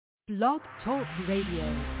Blog Talk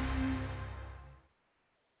Radio.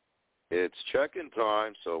 It's check-in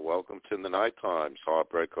time, so welcome to the Nightime'S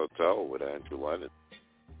Heartbreak Hotel with Andrew Lennon.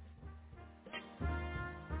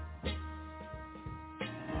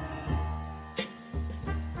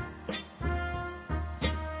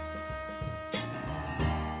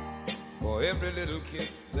 For every little kiss,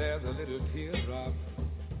 there's a little teardrop.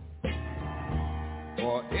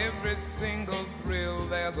 For every single thrill,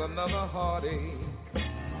 there's another heartache.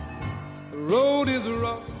 The road is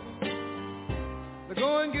rough, the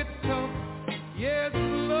going gets tough. Yes,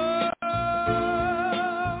 love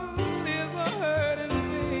is a hurting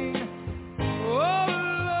thing. Oh,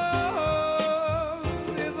 love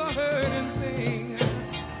is a hurting thing.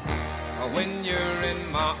 When you're in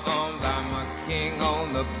my arms, I'm a king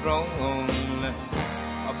on the throne.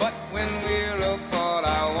 But when we're apart,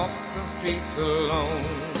 I walk the streets alone.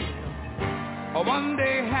 One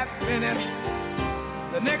day happiness,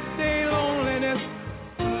 the next day loneliness.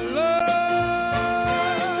 Love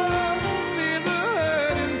is a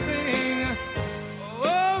hurting thing.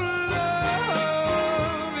 Oh,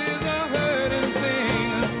 love is a hurting thing.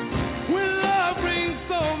 When love brings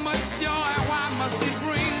so much joy, why must it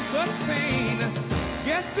bring such pain?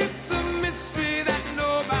 Guess it's a mystery that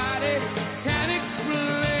nobody can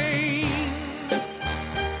explain.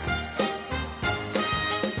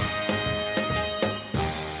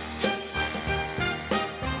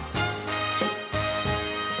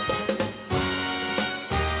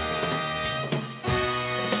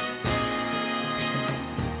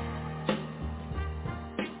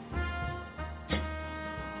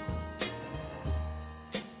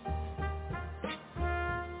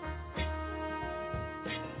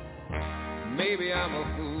 Maybe I'm a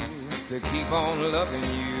fool to keep on loving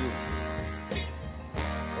you,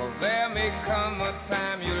 'cause there may come a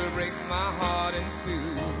time you'll break my heart in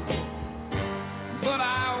two. But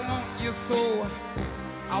I want you so,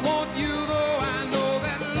 I want you though. I know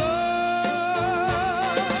that love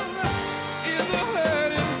is a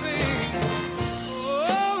hurting thing.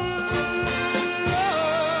 Oh,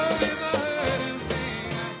 love is a hurting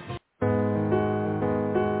thing.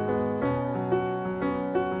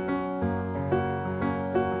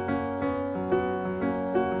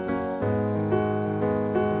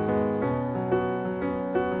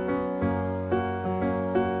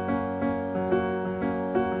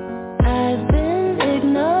 I've been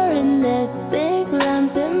ignoring it.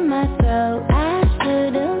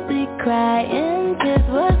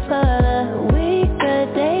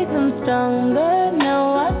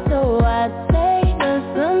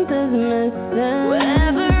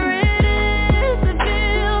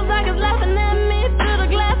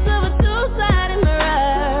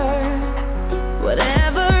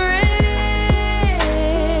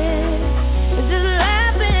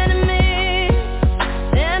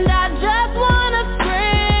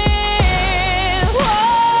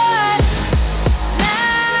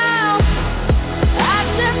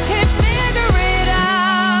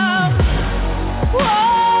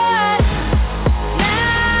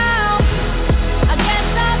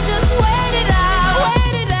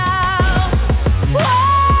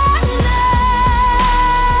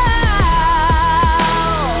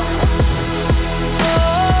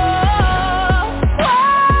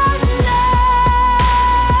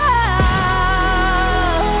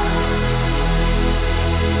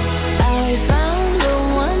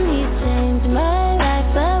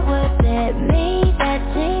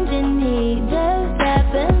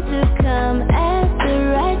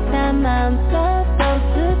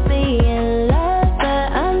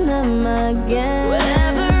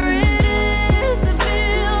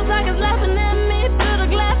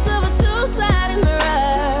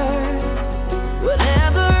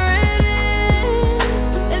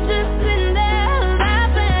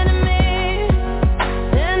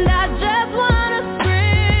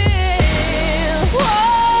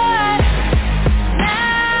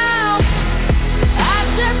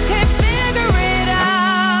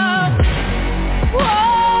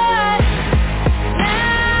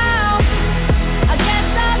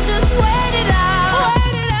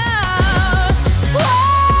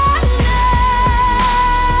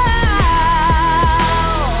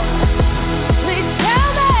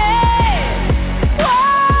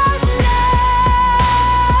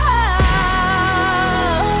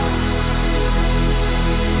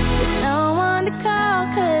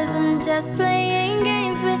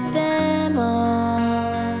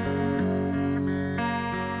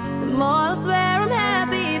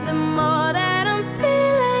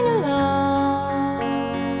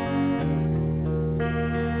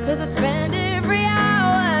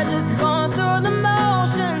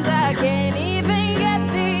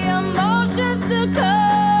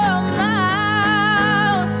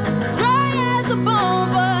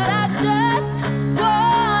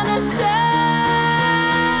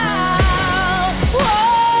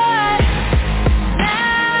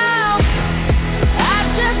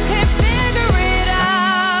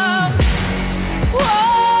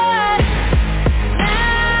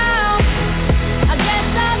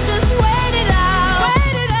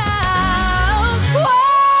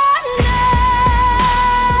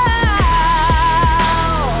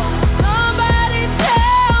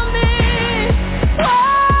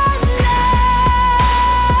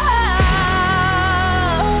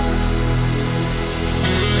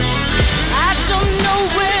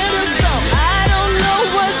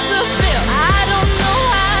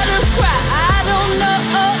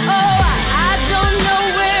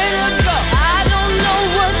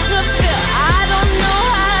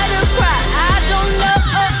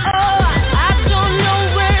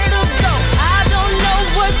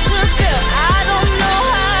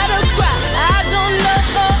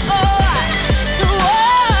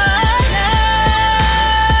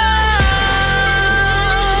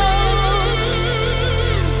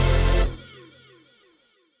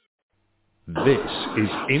 This is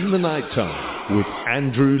In the Nighttime with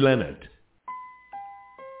Andrew Leonard.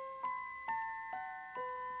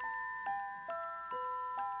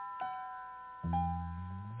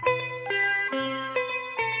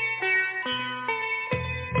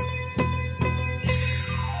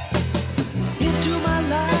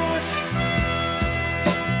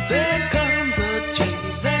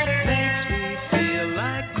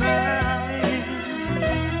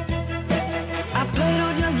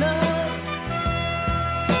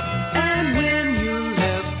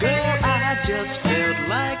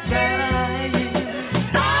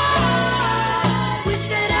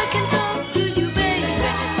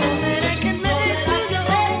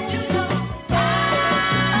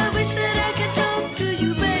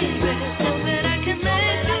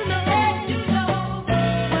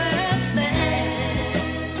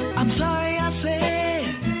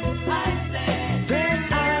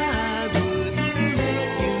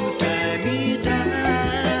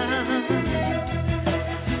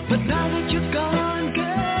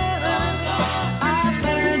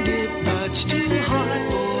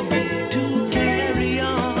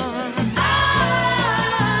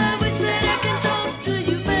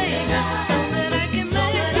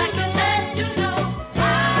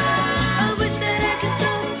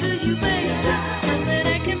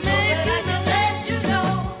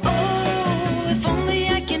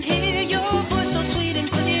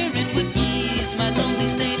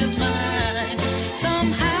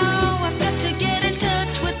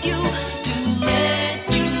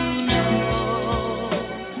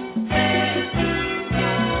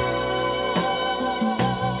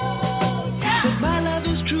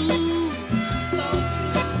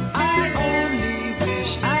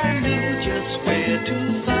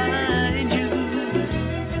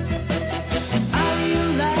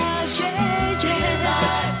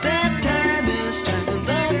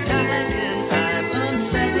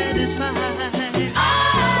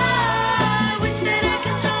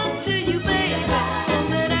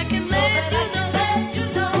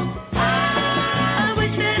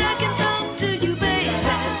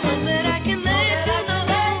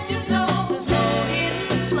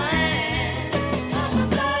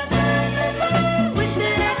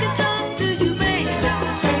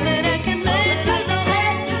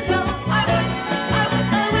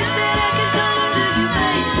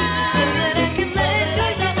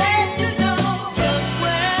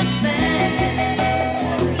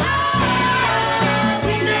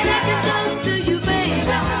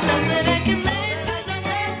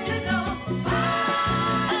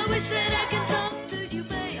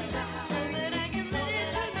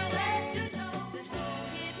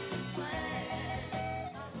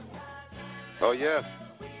 Oh, yes.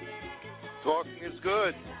 Talking is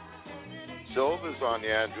good. Silver's on the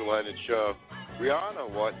Andrew Leonard Show. Rihanna,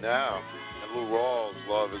 What Now? And Lou Rawls,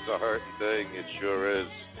 Love is a Hurting Thing. It sure is,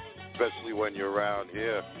 especially when you're around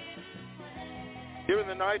here. Here in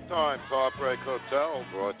the Nighttime's Heartbreak Hotel,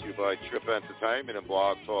 brought to you by Trip Entertainment and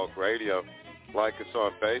Blog Talk Radio. Like us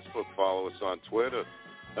on Facebook, follow us on Twitter,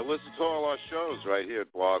 and listen to all our shows right here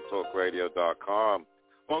at blogtalkradio.com.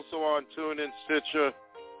 Also on TuneIn, Stitcher,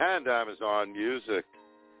 and Amazon Music.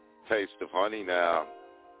 Taste of Honey now.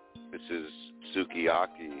 This is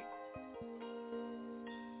Sukiyaki.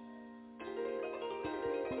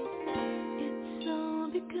 It's all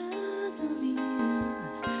because of you.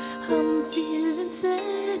 I'm feeling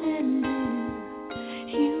sad and blue.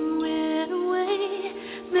 You went away.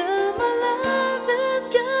 Now my love is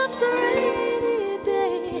just a rainy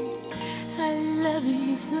day. I love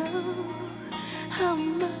you so. How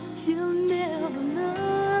much you'll never know.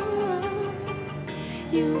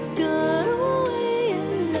 You've gone away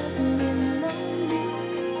and left me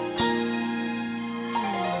lonely.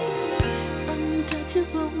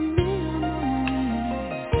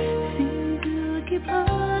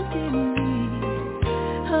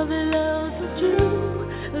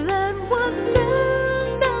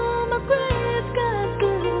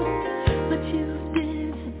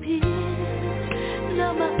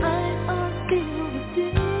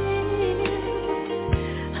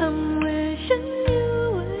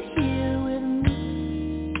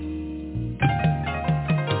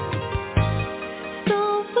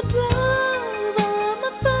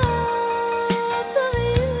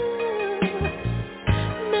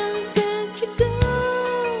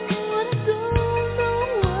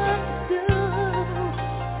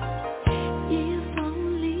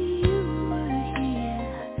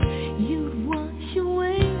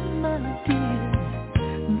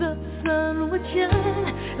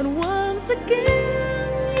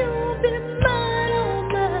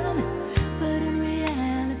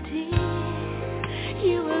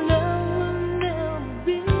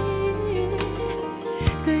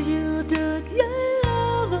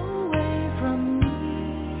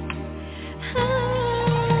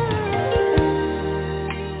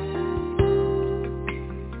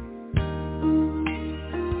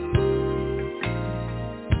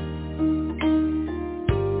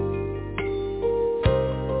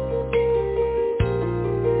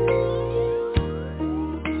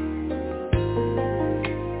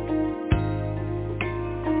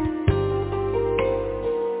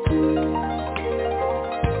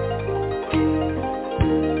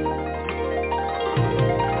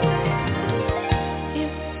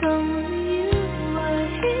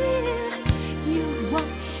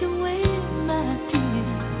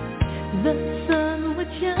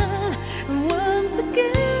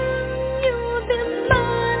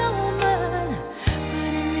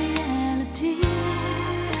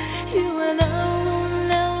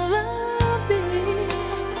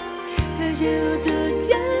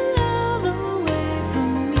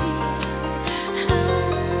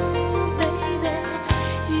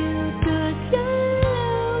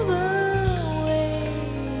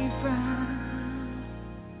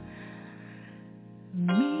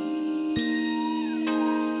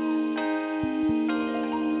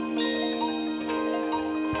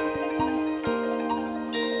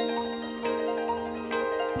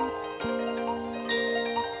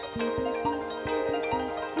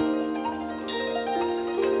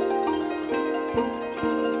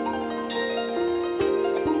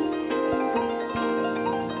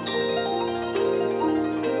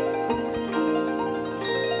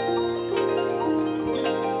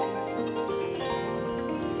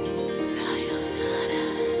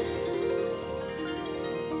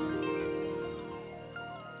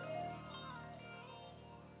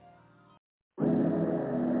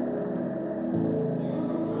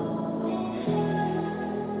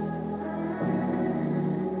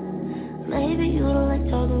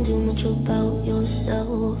 much about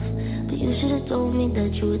yourself, but you should have told me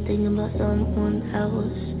that you were thinking about someone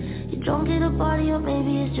else. You're drunk at a party, or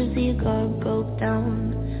maybe it's just that your car broke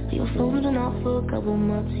down. Your phone's been off for a couple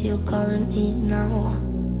months, you're calling me now.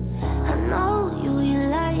 I know you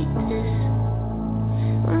like this.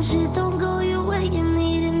 When shit don't go your way, you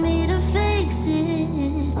needed me to fix it.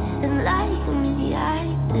 And like me, I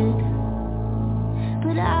did.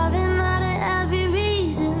 But I've been out of every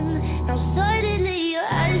reason. Now suddenly you're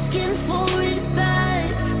asking for it back.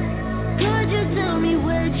 Could you tell me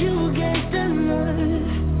where'd you get the nerve?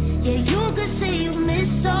 Yeah, you could say you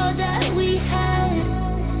missed all that we had,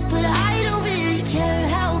 but I don't really care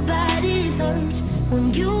how bad it hurts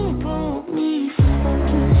when you broke me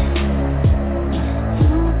first.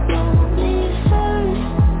 You broke me first.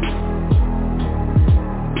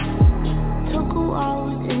 Took a while,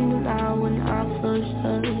 was in and out when I first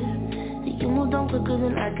heard that you moved on quicker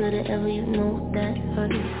than I could've ever, you know that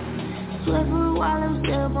hurt. Swear for a while I was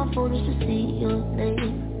there on my phone just to see your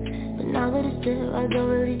name, but now that it's there, I don't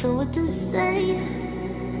really know what to say.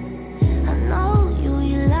 I know you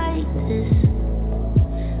like this.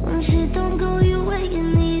 When shit don't go your way, you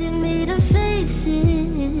needed me to fix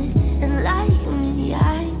it. And like me,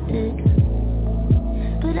 I did.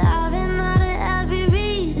 But I've been out of every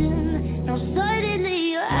reason. Now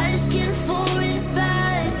suddenly you're asking for it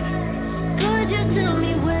back. Could you tell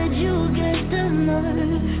me where'd you get the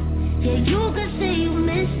nerve? Yeah, you could say you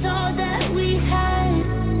missed all that we had,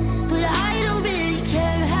 but I don't really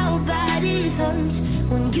care how bad it hurts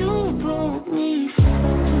when you broke me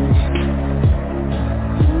first.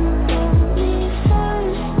 You broke me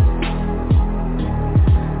first.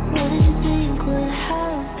 What did you think would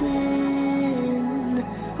happen?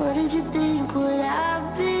 What did you think would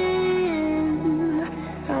happen?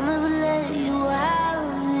 I'll never let you have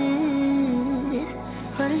it.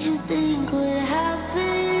 What did you think would happen?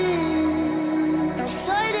 Now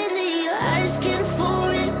suddenly you're asking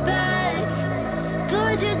for it back.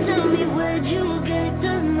 Could you tell me where'd you get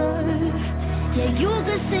the nerve? Yeah, you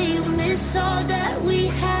could say you missed all that we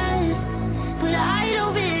had, but I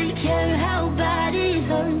don't really care how bad it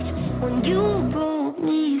hurts when you broke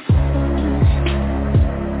me first.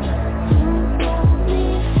 You broke me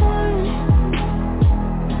first.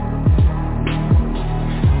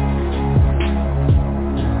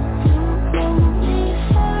 You broke me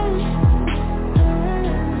first.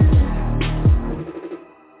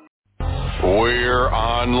 We're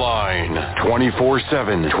online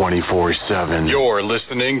 24/7. You're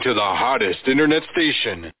listening to the hottest internet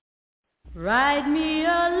station. Write me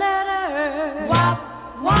a letter.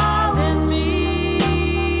 Send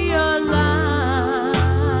me a line.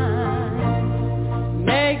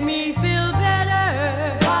 Make me feel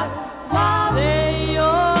better. Say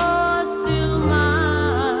you're still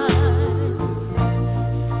mine.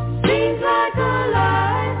 Seems like a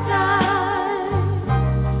lifetime.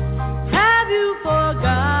 Have you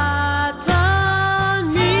forgotten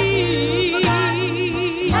me?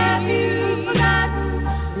 Have you forgotten?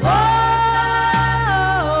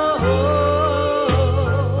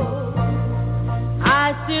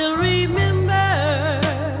 I still remember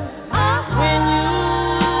when you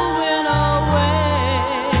went away.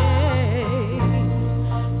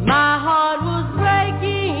 My heart was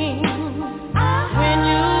breaking when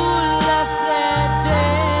you left that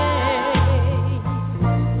day.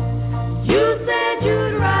 You said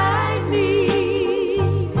you'd write me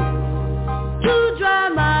to dry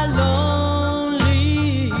my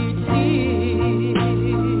lonely tears.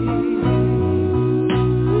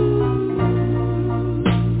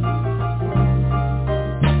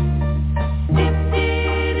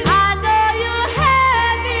 I know you're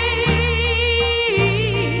having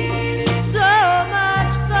so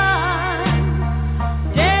much fun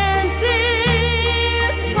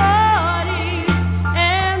dancing, parties,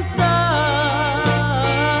 and stuff.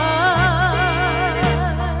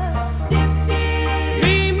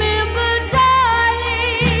 Remember,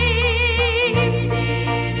 darling,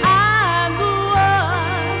 I'm the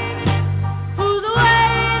one who's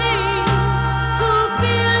waiting to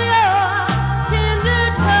feel your tender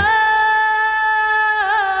touch.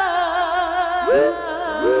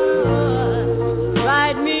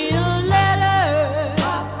 Write me a letter,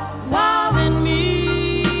 send me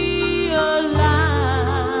a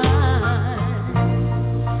line.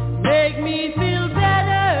 Make me feel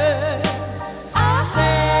better.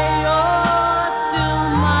 Say you're still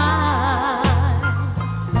mine.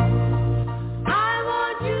 I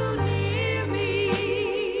want you near me.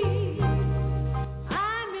 I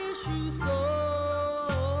miss you so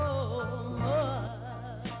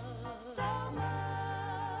much.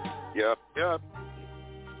 Yep.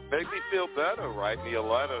 Make me feel better. Write me a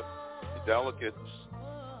letter. Delegates.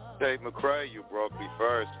 Dave McCrae, you broke me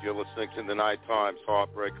first. You're listening to the Nightime'S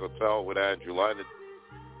Heartbreak Hotel with Andrew Leonard.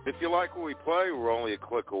 If you like what we play, we're only a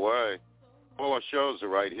click away. All our shows are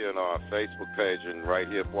right here on our Facebook page and right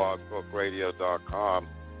here at blogtalkradio.com.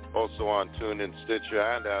 Also on TuneIn, Stitcher,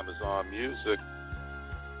 and Amazon Music.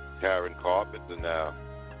 Karen Carpenter now,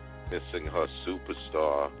 missing her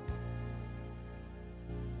superstar.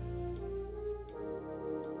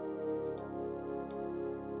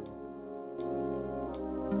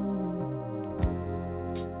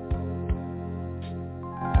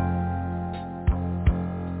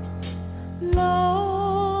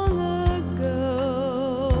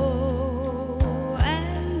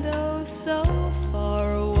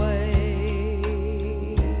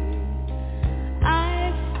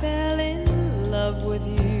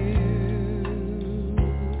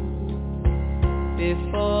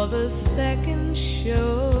 Before the second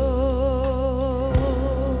show,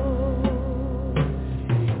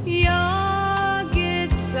 your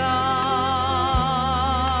guitar,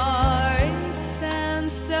 it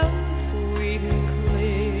sounds so sweet and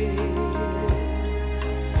clear,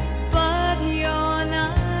 but you're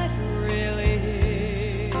not really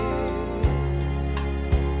here.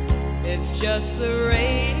 It's just the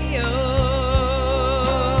radio.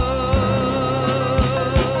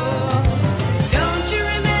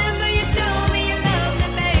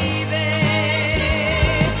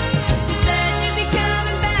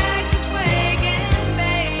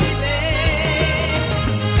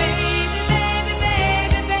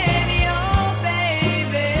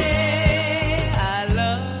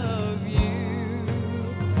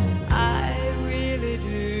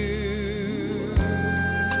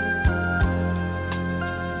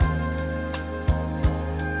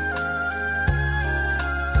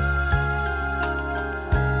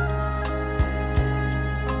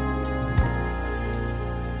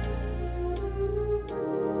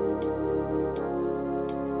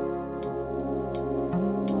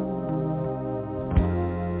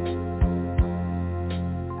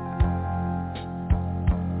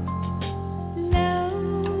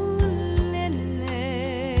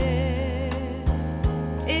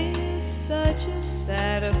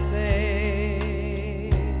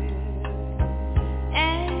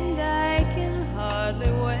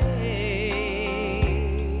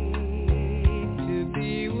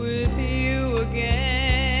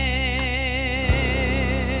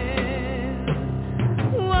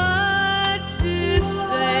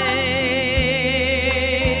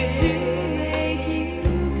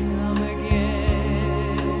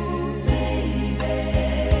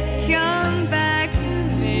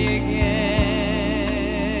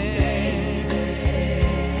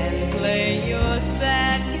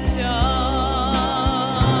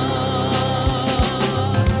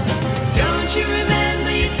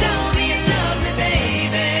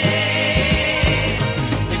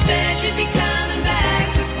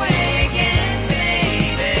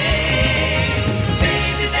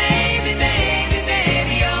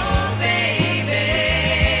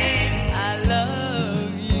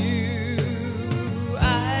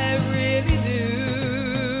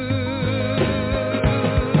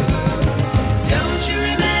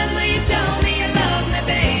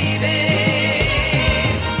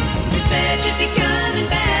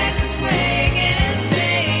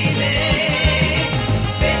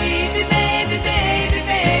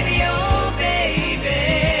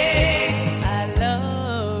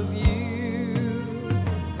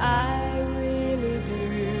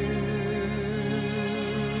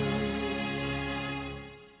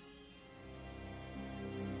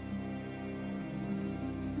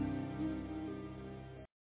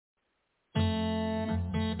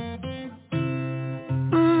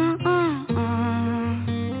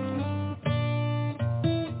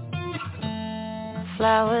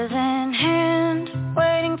 Flowers in hand,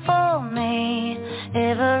 waiting for me.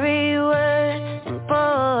 Every word in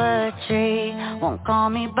poetry won't call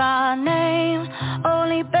me by name.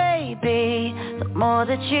 Only baby, the more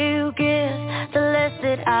that you give, the less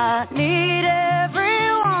that I need.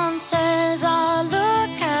 Everyone says I look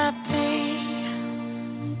happy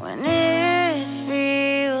when it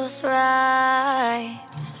feels right.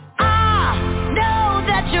 I know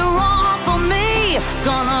that you're wrong for me.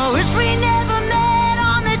 Gonna wish we never met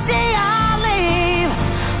on the day I leave.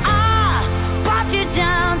 I brought you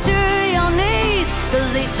down to your knees, 'cause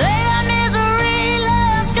they say that misery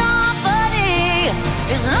loves company.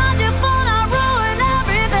 It's not your fault I ruined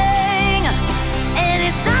everything, and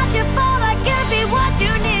it's not your fault I can't be what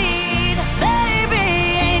you need. Baby,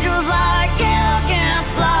 angels like you can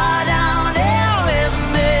fly down here with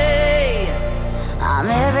me. I'm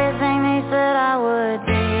everything they said I would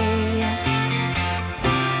be.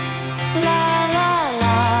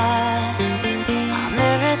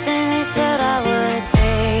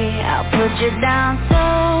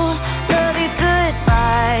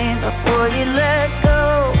 right before you let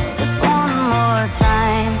go. Just one more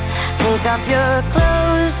time. Take off your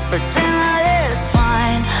clothes, pretend that it's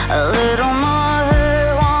fine. A little more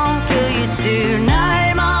hurt won't kill you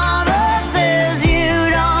tonight. Mama says you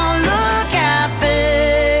don't look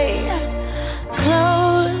happy.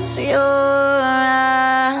 Close your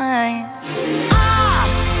eyes. I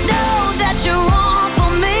know that you're wrong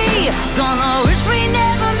for me. Gonna wish we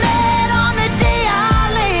never met on the day I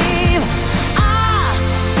leave. I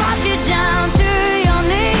brought you down to your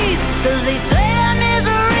knees, 'cause they say that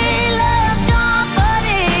misery loves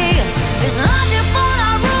company. It's not your fault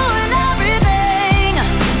I ruined everything.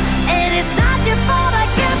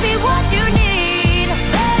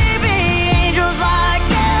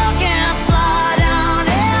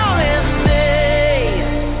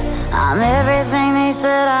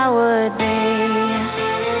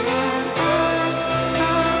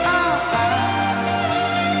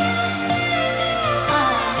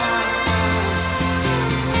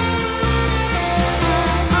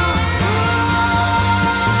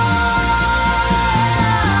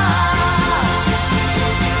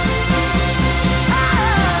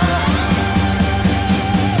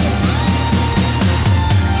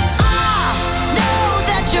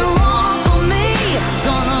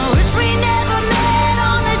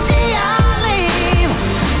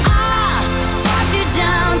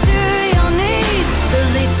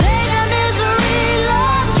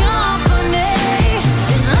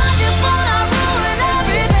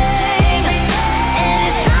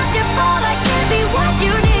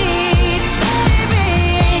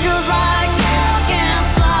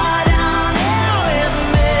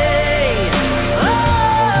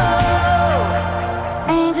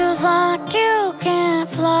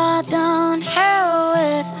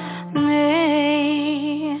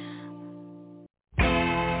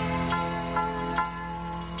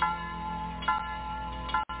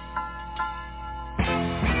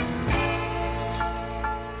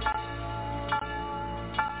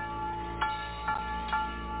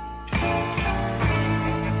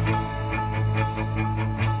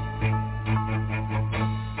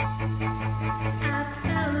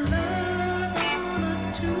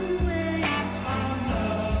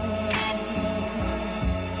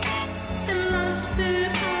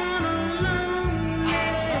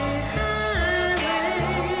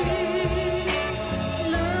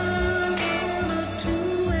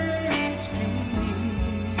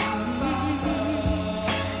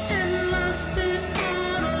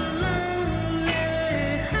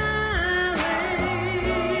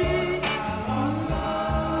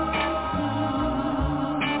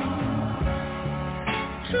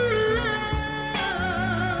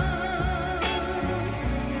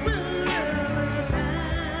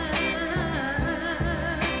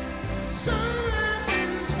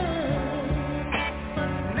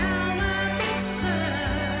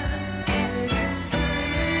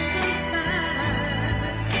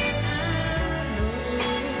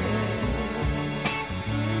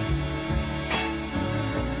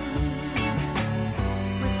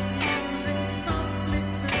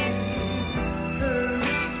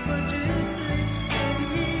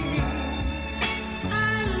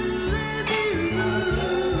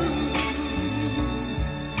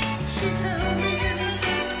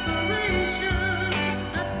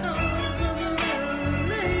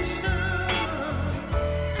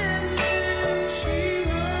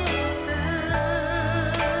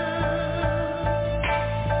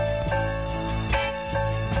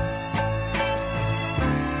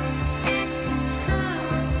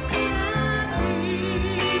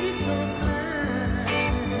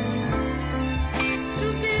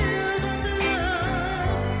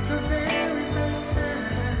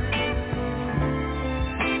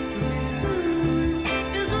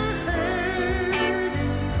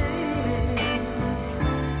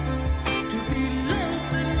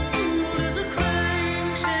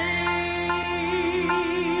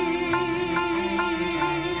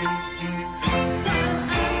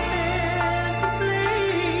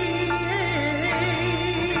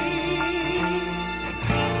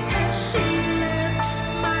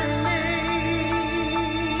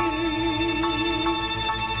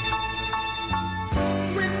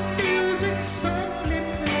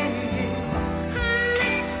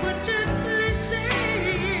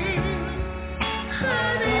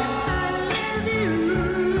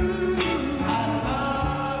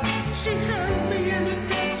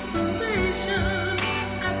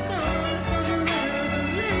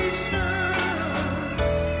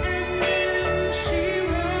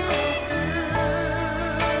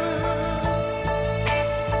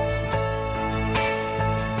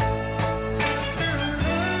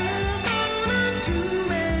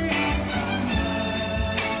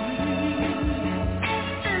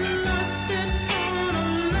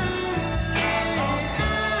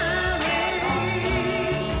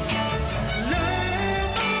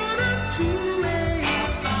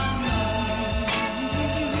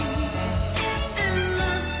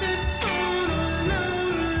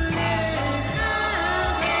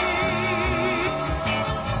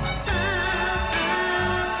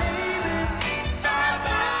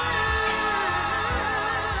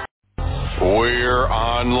 We're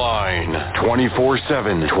online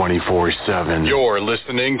 24/7. 24/7. You're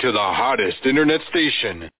listening to the hottest internet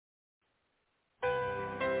station.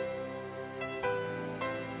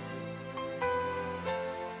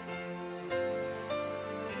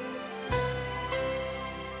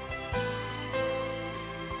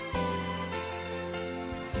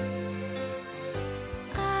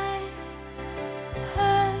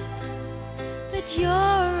 You're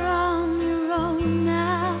on your own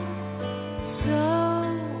now, so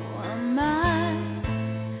am I.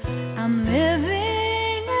 I'm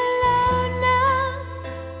living alone now.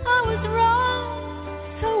 I was wrong,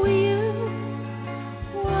 so were you.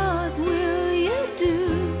 What will you do?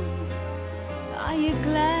 Are you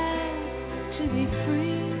glad to be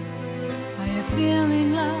free? Are you feeling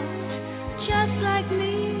lost, just like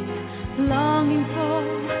me, longing for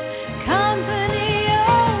company?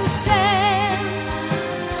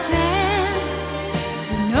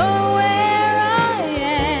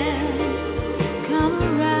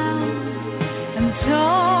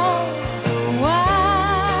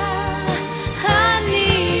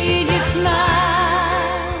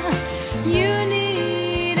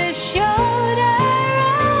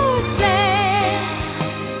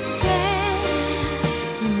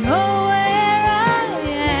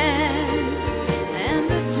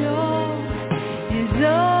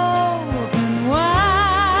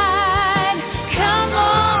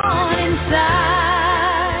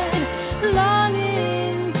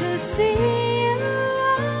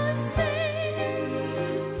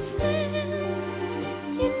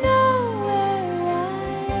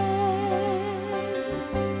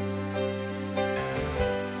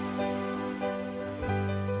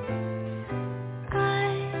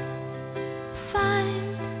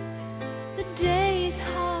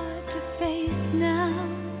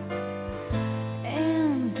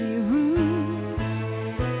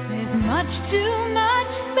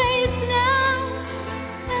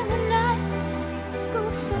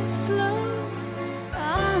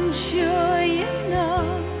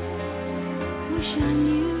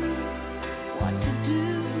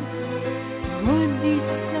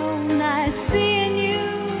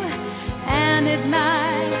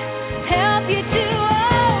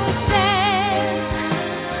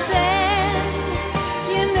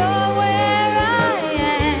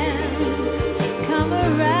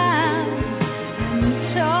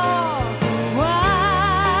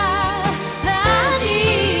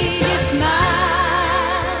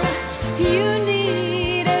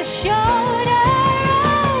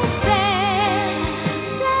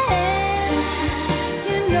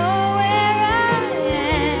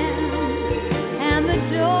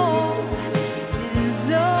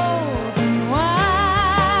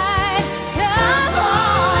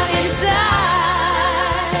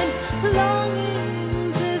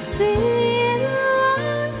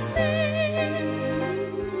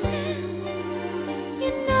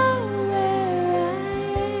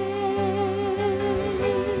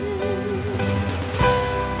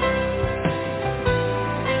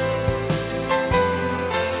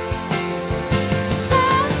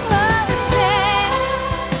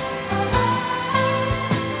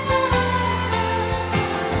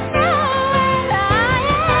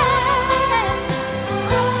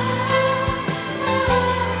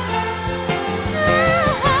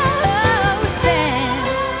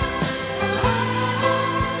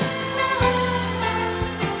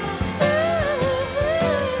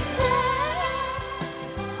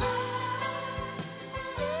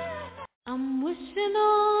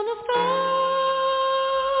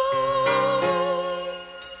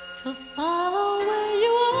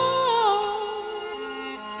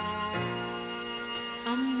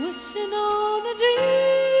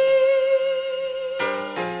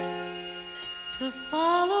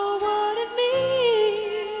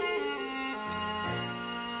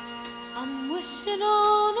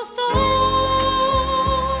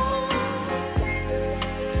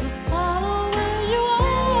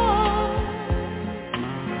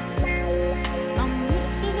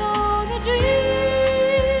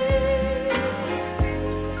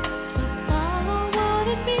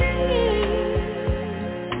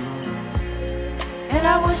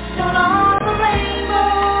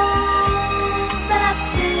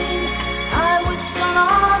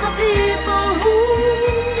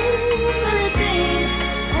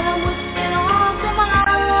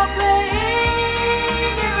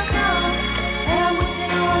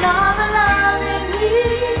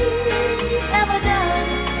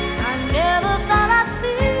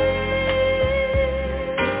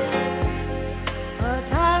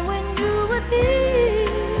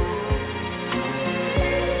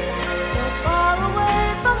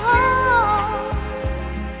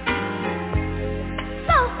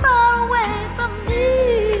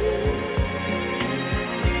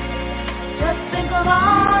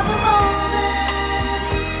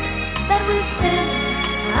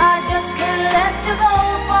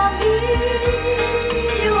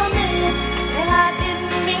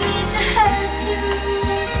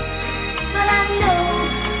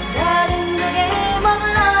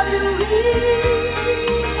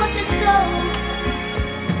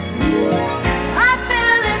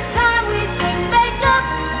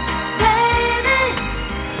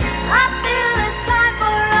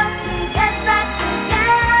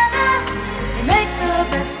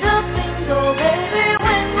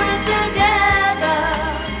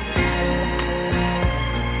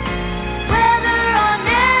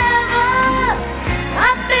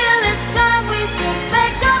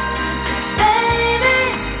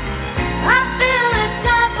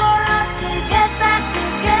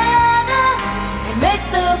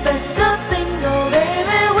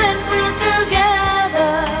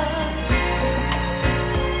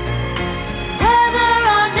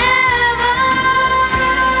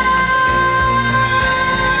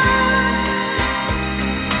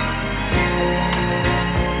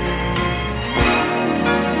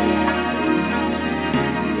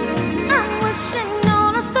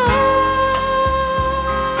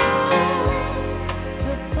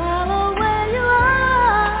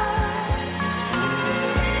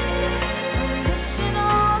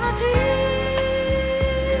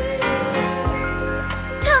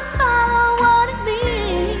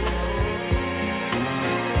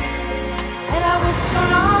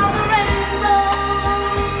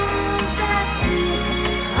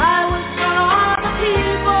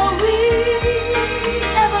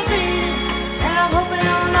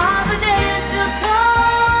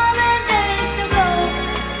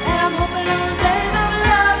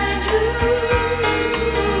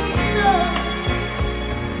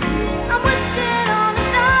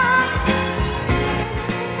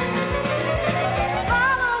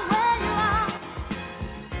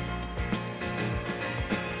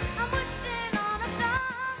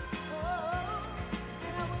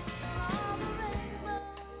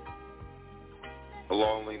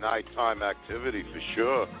 lonely nighttime activity for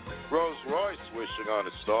sure. Rose Royce, Wishing on a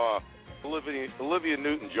Star. Olivia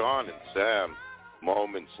Newton-John and Sam,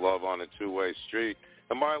 Moments, Love on a Two-Way Street.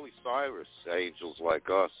 And Miley Cyrus, Angels Like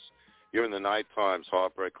Us. You're in the Nightime's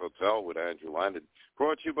Heartbreak Hotel with Andrew Leonard.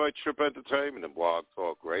 Brought to you by Trip Entertainment and Blog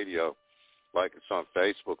Talk Radio. Like us on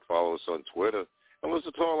Facebook, follow us on Twitter, and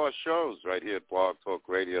listen to all our shows right here at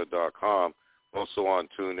blogtalkradio.com. Also on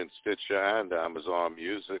TuneIn, Stitcher, and Amazon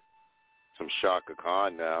Music. Some Shaka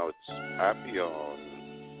Khan now. It's Happy On.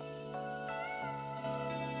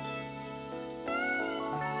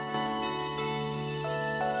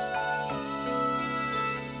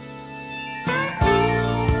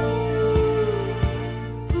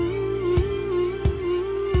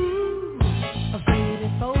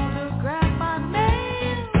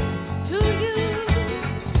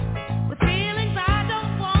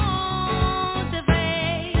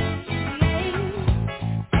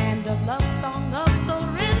 Love song of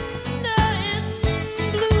surrender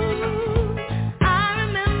in blue.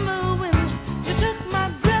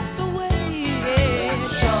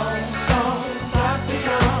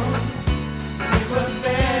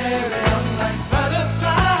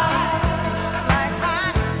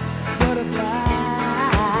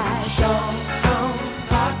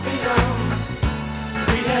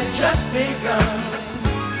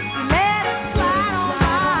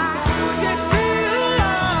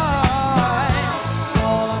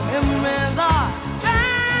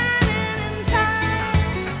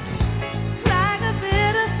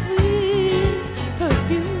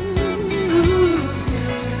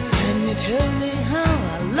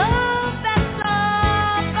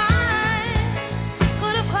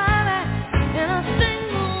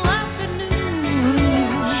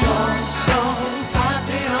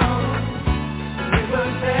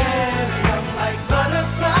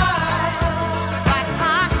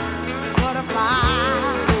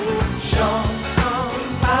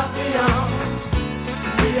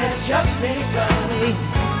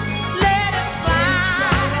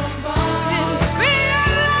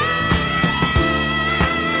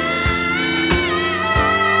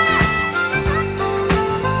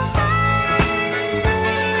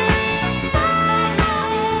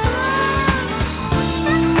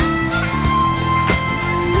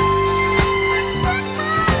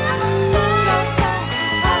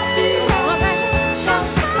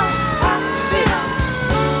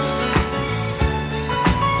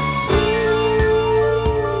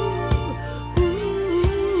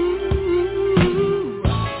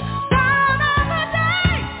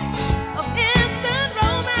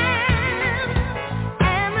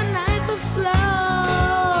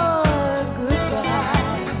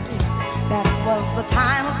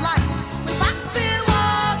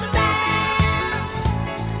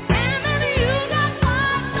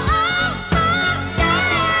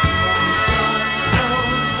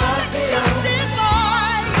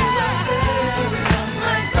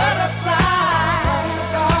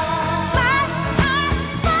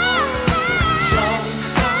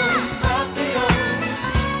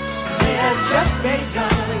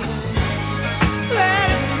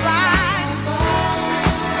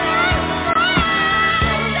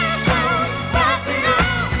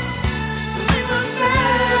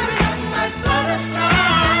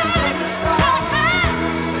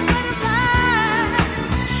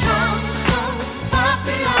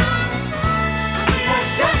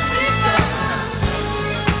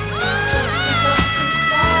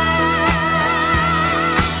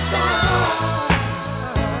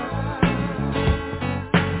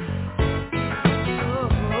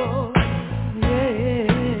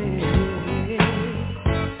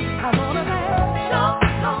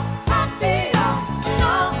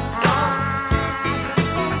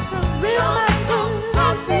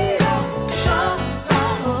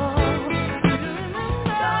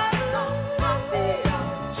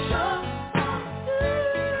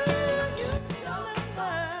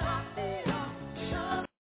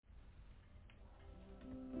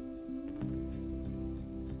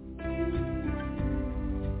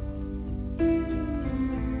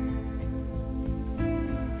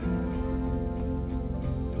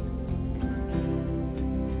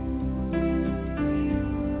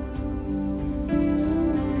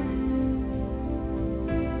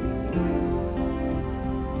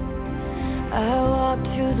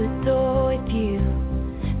 through the door with you.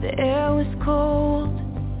 The air was cold,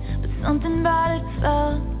 but something about it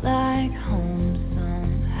felt like home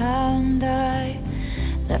somehow. And I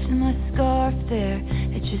left my scarf there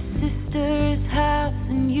at your sister's house,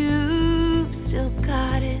 and you still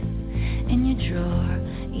got it in your drawer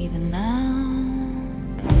even now.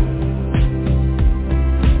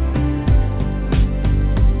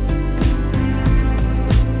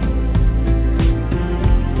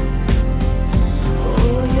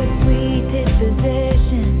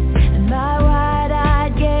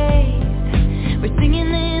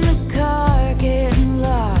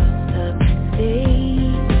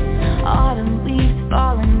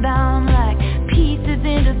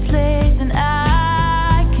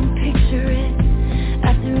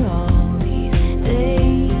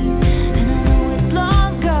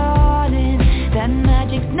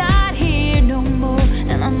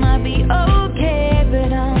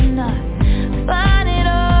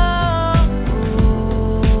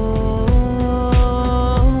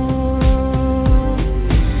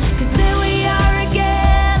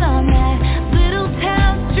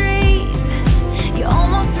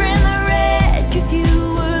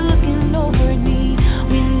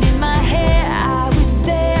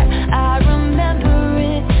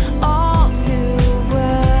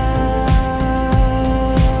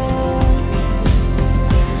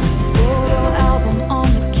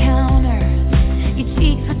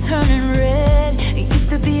 turning red. It used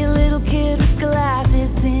to be a little kid with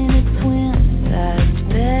glasses in a twin-sized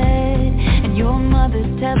bed, and your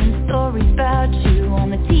mother's telling stories about you on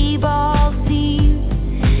the T-ball team.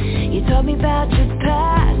 You told me about your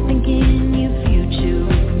past, thinking your future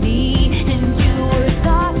with me, and you were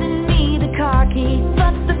tossing me the car keys,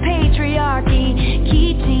 plus the patriarchy,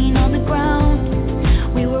 keychain on the ground.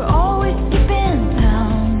 We were always skipping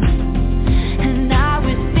town, and I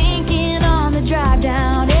was thinking on the drive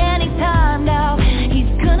down, anytime now, he's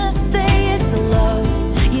gonna say it's love.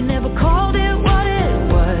 You never called it what it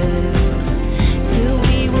was, till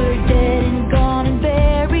we were dead and gone and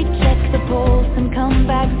buried. Check the pulse and come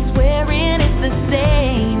back swearing it's the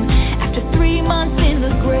same, after 3 months in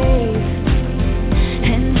the grave.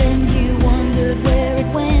 And then you wondered where it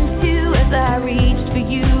went to as I reached for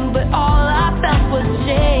you, but all I felt was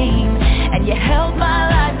shame, and you held my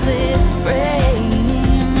lifeless frame.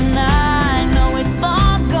 And I know it's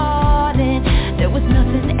long gone, and there was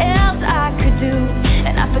nothing else I could do,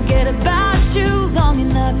 and I forget about you long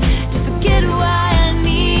enough to forget who I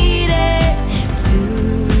needed to.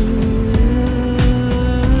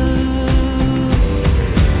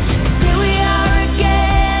 Here we are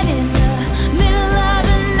again in the middle of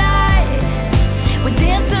the night. We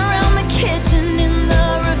dance around the kitchen in the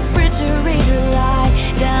refrigerator light.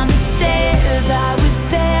 Down the stairs, I was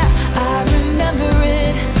there, I remember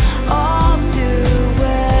it all too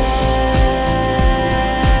well.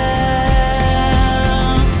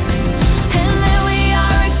 And there we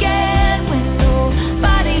are again when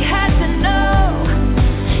nobody had to know.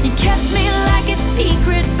 You kept me like a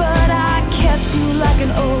secret, but I kept you like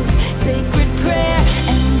an oath, sacred prayer,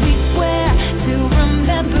 and we swear to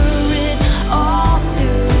remember it all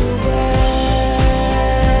too well.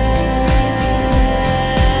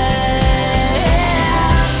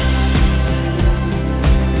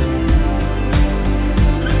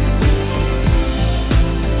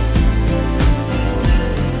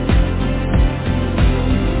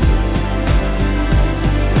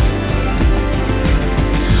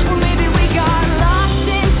 Or maybe we got lost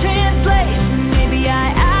in translation. Maybe I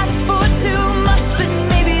asked for too much, but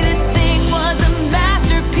maybe this thing was a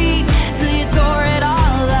masterpiece till you tore it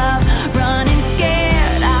all up. Running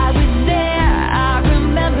scared, I was there, I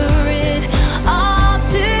remember it all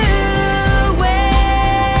too well.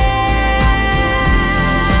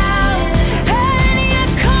 And you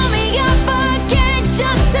call me up again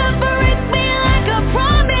just to break me like a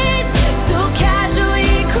promise, so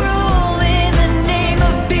casually cruel in the name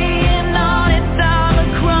of being honest. I'm a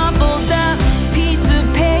crumpled up piece of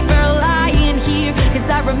paper lying here, 'cause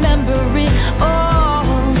I remember it all,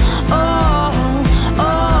 oh,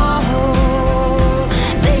 oh.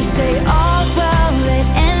 They say all's well that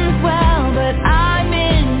ends well, but I'm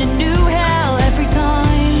in a new hell every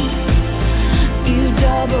time you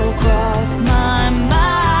double-cross my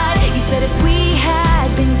mind. You said if we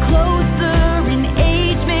had been closer in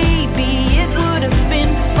age, maybe it would have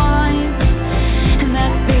been fine, and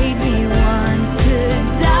that made me want to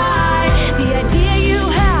die. The idea you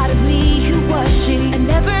had of me, who was she? A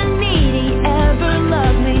never needy, ever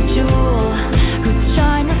lovely jewel, whose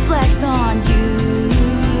shine reflects on you.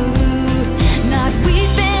 Not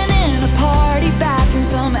weeping in a party bathroom,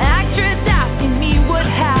 some actress asking me what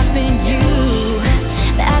happened. You,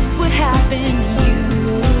 that's what happened.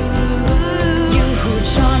 You who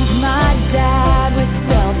charmed my dad with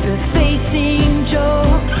self-effacing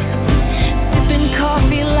jokes, sipping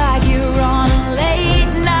coffee like you're on a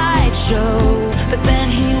late night show. But then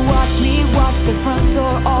he watched me walk the front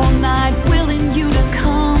door all night, willing you to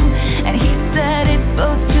come, and he said it's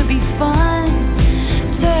supposed to be fun,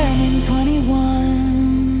 turning 21.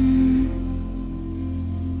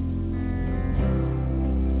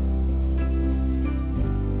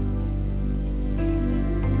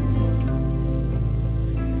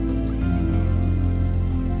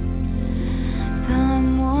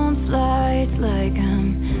 Time won't fly, it's like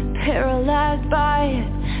I'm paralyzed by it.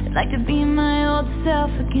 I'd like to be my old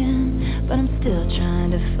self again, but I'm still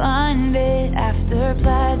trying to find it. After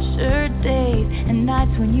plaid shirt days and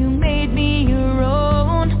nights when you made me your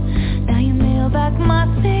own, now you mail back my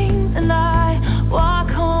things and I walk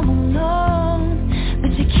home alone.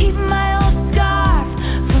 But you keep my old scarf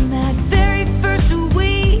from that very first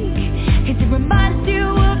week, 'cause it reminds you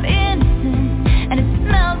of innocence, and it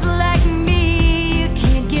smells like me. You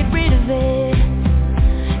can't get rid of it,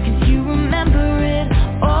 'cause you remember it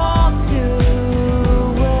all too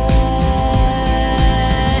well.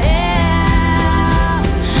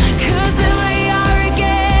 'Cause here we are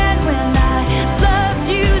again when I loved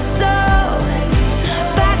you so,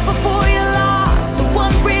 back before you lost the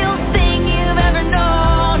one real thing you've ever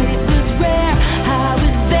known. It was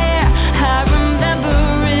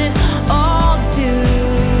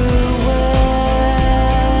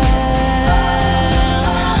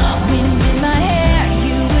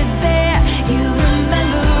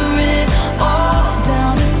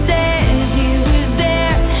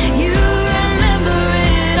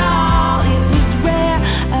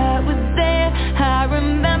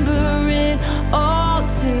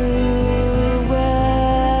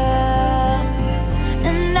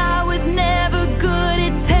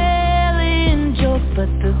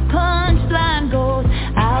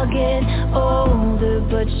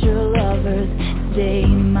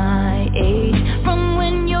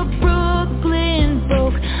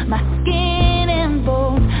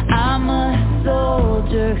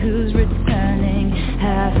who's returning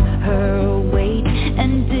have her weight?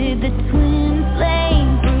 And did the twin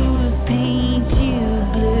flame bruise paint you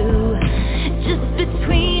blue? Just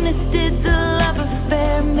between us, did the love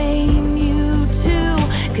affair maim you too?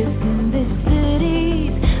 'Cause in this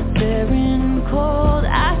city's barren cold,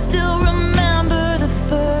 I still remember the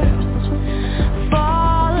first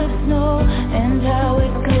fall of snow and how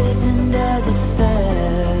it glistened as it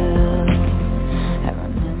fell. I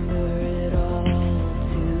remember it all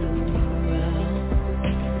too well.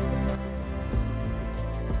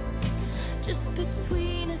 Just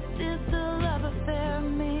between us, did the love affair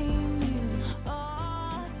maim you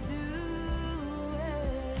all too well?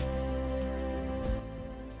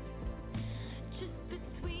 Just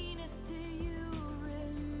between us, do you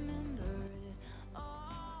remember it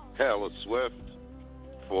all? Taylor Swift,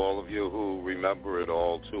 for all of you who remember it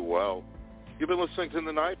all too well. You've been listening to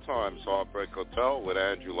the Nightime'S Heartbreak Hotel with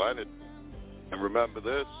Andrew Leonard. And remember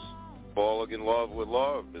this, falling in love with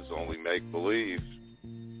love is only make-believe.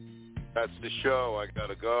 That's the show. I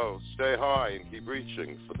gotta go. Stay high and keep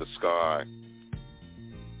reaching for the sky.